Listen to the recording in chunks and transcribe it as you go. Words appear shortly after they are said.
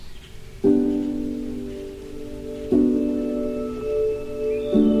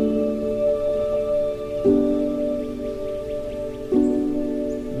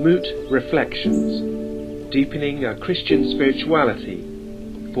Root Reflections, deepening a Christian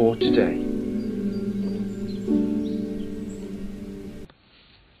spirituality for today.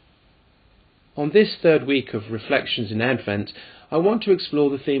 On this third week of Reflections in Advent, I want to explore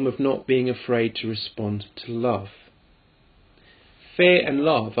the theme of not being afraid to respond to love. Fear and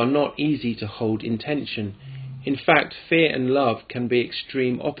love are not easy to hold in tension. In fact, fear and love can be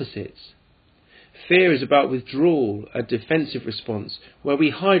extreme opposites. Fear is about withdrawal, a defensive response, where we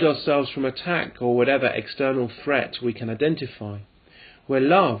hide ourselves from attack or whatever external threat we can identify. Where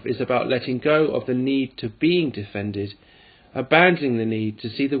love is about letting go of the need to being defended, abandoning the need to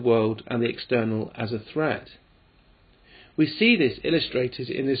see the world and the external as a threat. We see this illustrated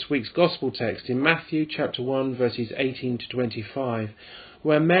in this week's Gospel text in Matthew chapter 1 verses 18 to 25,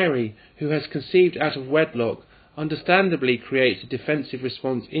 where Mary, who has conceived out of wedlock, understandably creates a defensive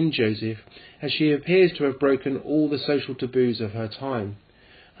response in Joseph, as she appears to have broken all the social taboos of her time.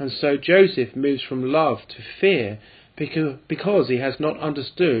 And so Joseph moves from love to fear because he has not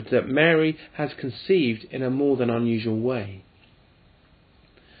understood that Mary has conceived in a more than unusual way.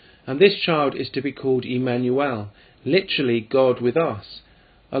 And this child is to be called Emmanuel, literally God with us,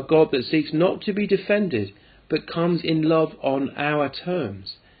 a God that seeks not to be defended, but comes in love on our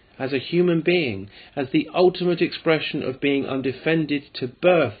terms, as a human being, as the ultimate expression of being undefended, to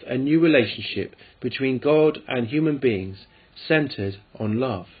birth a new relationship between God and human beings, centred on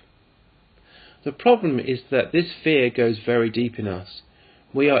love. The problem is that this fear goes very deep in us.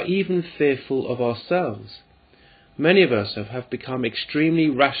 We are even fearful of ourselves. Many of us have become extremely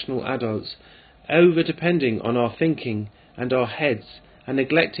rational adults, over-depending on our thinking and our heads and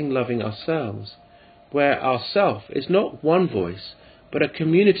neglecting loving ourselves, where our self is not one voice, but a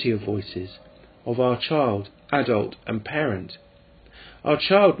community of voices, of our child, adult and parent. Our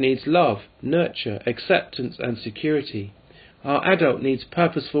child needs love, nurture, acceptance and security. Our adult needs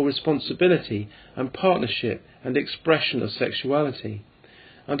purposeful responsibility and partnership and expression of sexuality.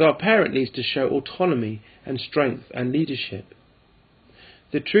 And our parent needs to show autonomy and strength and leadership.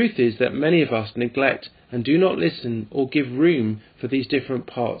 The truth is that many of us neglect and do not listen or give room for these different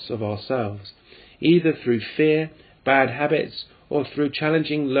parts of ourselves, either through fear, bad habits, or through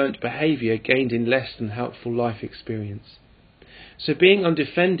challenging learnt behaviour gained in less than helpful life experience. So being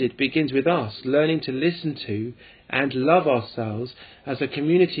undefended begins with us learning to listen to and love ourselves as a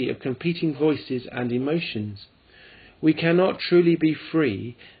community of competing voices and emotions. We cannot truly be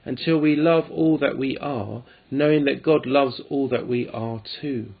free until we love all that we are, knowing that God loves all that we are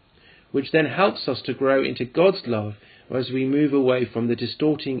too, which then helps us to grow into God's love as we move away from the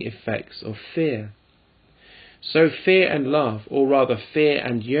distorting effects of fear. So fear and love, or rather fear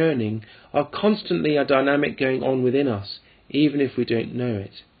and yearning, are constantly a dynamic going on within us, even if we don't know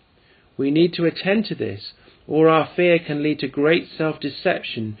it. We need to attend to this, or our fear can lead to great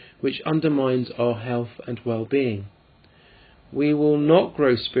self-deception which undermines our health and well-being. We will not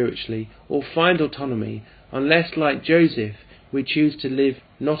grow spiritually or find autonomy unless, like Joseph, we choose to live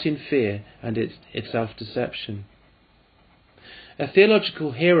not in fear and its self-deception. A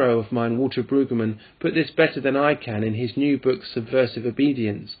theological hero of mine, Walter Brueggemann, put this better than I can in his new book Subversive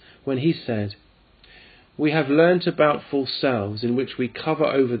Obedience, when he said, "We have learnt about false selves in which we cover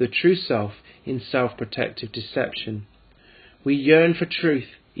over the true self in self-protective deception. We yearn for truth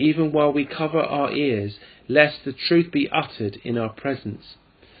even while we cover our ears, lest the truth be uttered in our presence.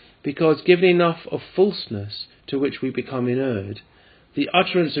 Because given enough of falseness to which we become inured, the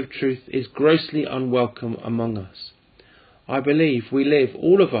utterance of truth is grossly unwelcome among us. I believe we live,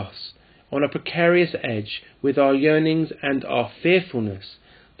 all of us, on a precarious edge with our yearnings and our fearfulness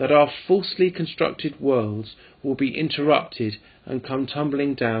that our falsely constructed worlds will be interrupted and come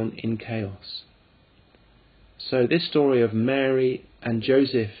tumbling down in chaos." So this story of Mary and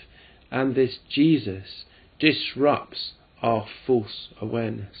Joseph and this Jesus disrupts our false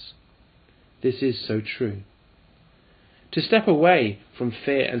awareness. This is so true. To step away from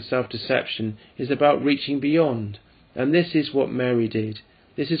fear and self-deception is about reaching beyond, and this is what Mary did.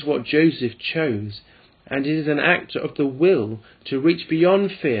 This is what Joseph chose, and it is an act of the will to reach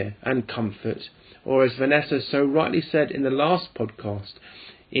beyond fear and comfort, or as Vanessa so rightly said in the last podcast,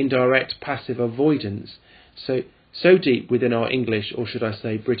 indirect passive avoidance, so deep within our English, or should I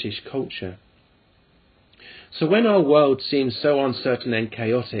say British culture. So when our world seems so uncertain and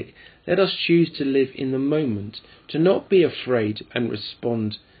chaotic, let us choose to live in the moment, to not be afraid and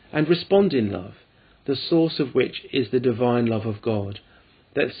respond in love, the source of which is the divine love of God,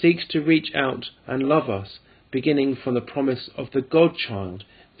 that seeks to reach out and love us, beginning from the promise of the God-child,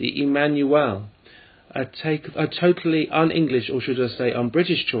 the Emmanuel, a totally un-English, or should I say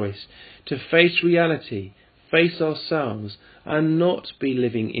un-British choice, to face reality, face ourselves and not be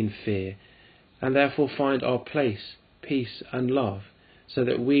living in fear, and therefore find our place, peace and love, so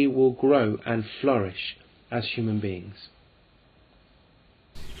that we will grow and flourish as human beings.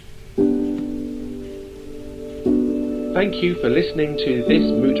 Thank you for listening to this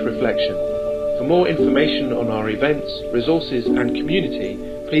Moot Reflection. For more information on our events, resources and community,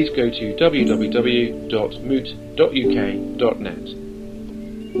 please go to www.moot.uk.net.